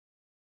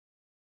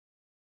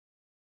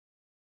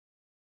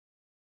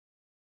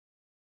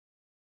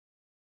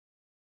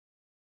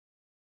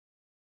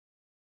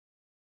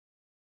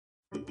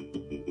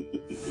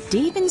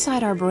Deep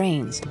inside our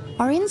brains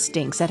are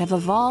instincts that have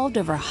evolved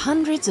over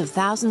hundreds of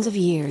thousands of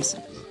years.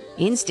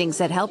 Instincts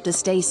that help us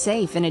stay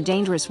safe in a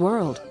dangerous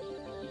world.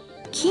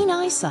 Keen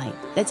eyesight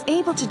that's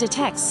able to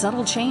detect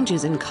subtle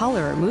changes in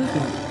color or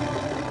movement.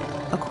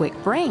 A quick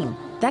brain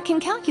that can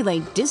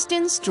calculate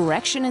distance,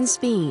 direction, and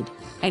speed.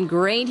 And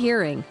great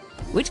hearing,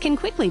 which can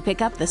quickly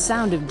pick up the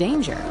sound of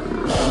danger.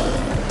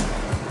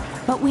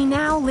 But we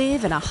now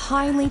live in a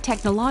highly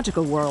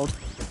technological world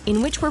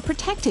in which we're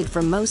protected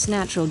from most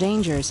natural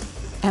dangers,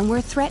 and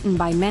we're threatened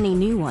by many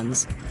new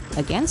ones,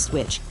 against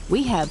which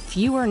we have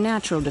fewer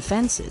natural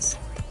defenses.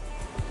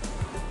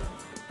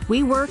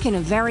 We work in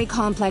a very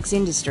complex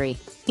industry,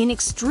 in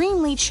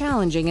extremely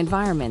challenging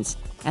environments,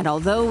 and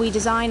although we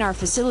design our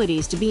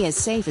facilities to be as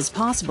safe as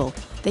possible,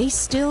 they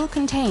still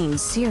contain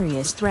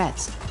serious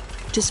threats.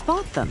 To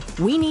spot them,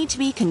 we need to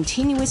be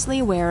continuously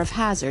aware of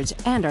hazards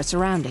and our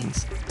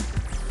surroundings.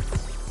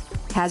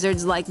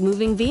 Hazards like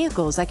moving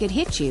vehicles that could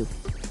hit you,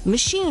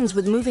 machines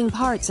with moving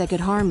parts that could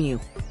harm you,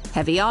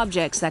 heavy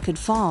objects that could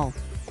fall,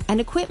 and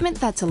equipment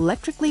that's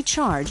electrically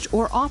charged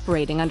or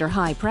operating under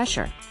high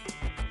pressure.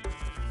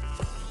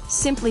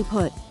 Simply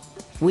put,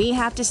 we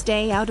have to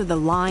stay out of the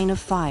line of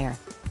fire.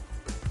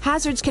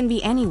 Hazards can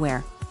be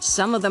anywhere.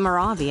 Some of them are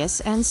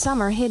obvious and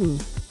some are hidden.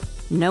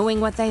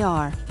 Knowing what they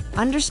are,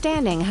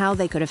 understanding how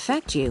they could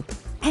affect you,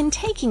 and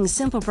taking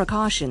simple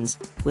precautions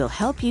will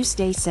help you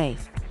stay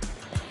safe.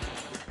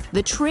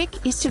 The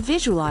trick is to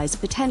visualize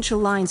potential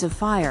lines of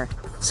fire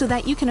so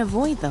that you can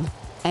avoid them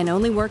and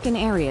only work in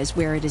areas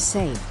where it is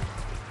safe.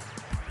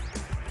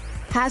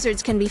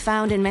 Hazards can be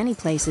found in many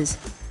places.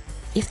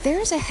 If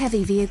there's a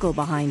heavy vehicle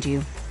behind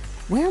you,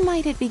 where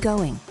might it be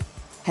going?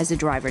 Has the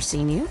driver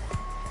seen you?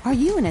 Are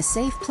you in a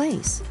safe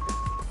place?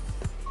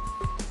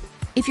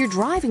 If you're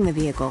driving the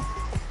vehicle,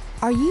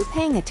 are you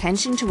paying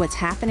attention to what's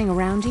happening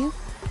around you?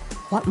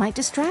 What might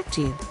distract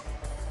you?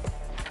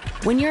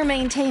 When you're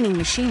maintaining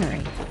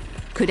machinery,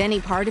 could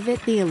any part of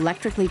it be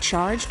electrically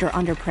charged or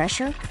under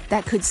pressure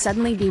that could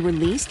suddenly be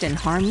released and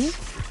harm you?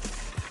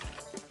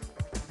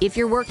 If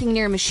you're working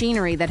near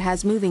machinery that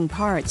has moving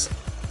parts,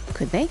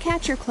 could they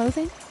catch your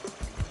clothing?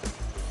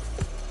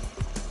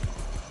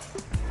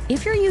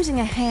 If you're using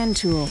a hand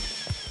tool,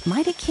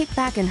 might it kick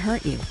back and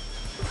hurt you?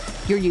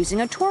 You're using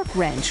a torque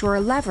wrench or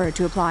a lever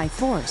to apply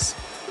force.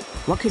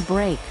 What could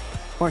break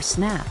or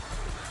snap?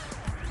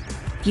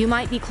 You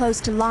might be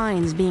close to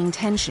lines being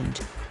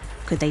tensioned.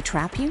 Could they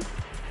trap you?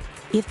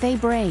 If they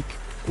break,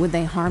 would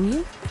they harm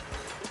you?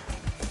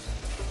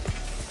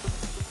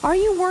 Are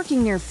you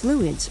working near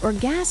fluids or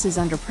gases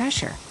under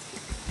pressure?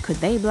 Could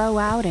they blow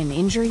out and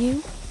injure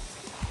you?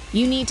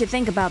 You need to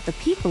think about the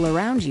people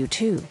around you,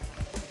 too.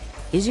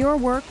 Is your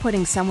work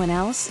putting someone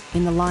else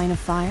in the line of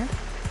fire?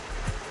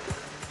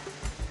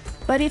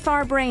 But if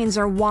our brains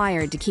are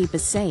wired to keep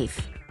us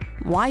safe,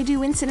 why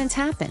do incidents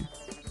happen?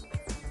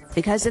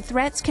 Because the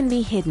threats can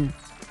be hidden,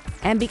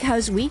 and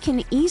because we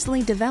can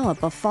easily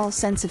develop a false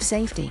sense of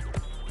safety.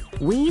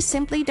 We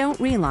simply don't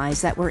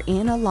realize that we're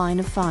in a line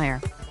of fire.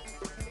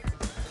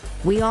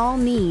 We all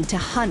need to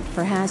hunt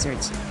for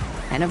hazards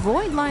and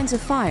avoid lines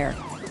of fire,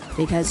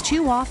 because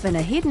too often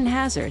a hidden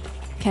hazard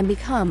can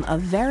become a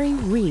very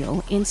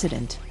real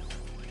incident.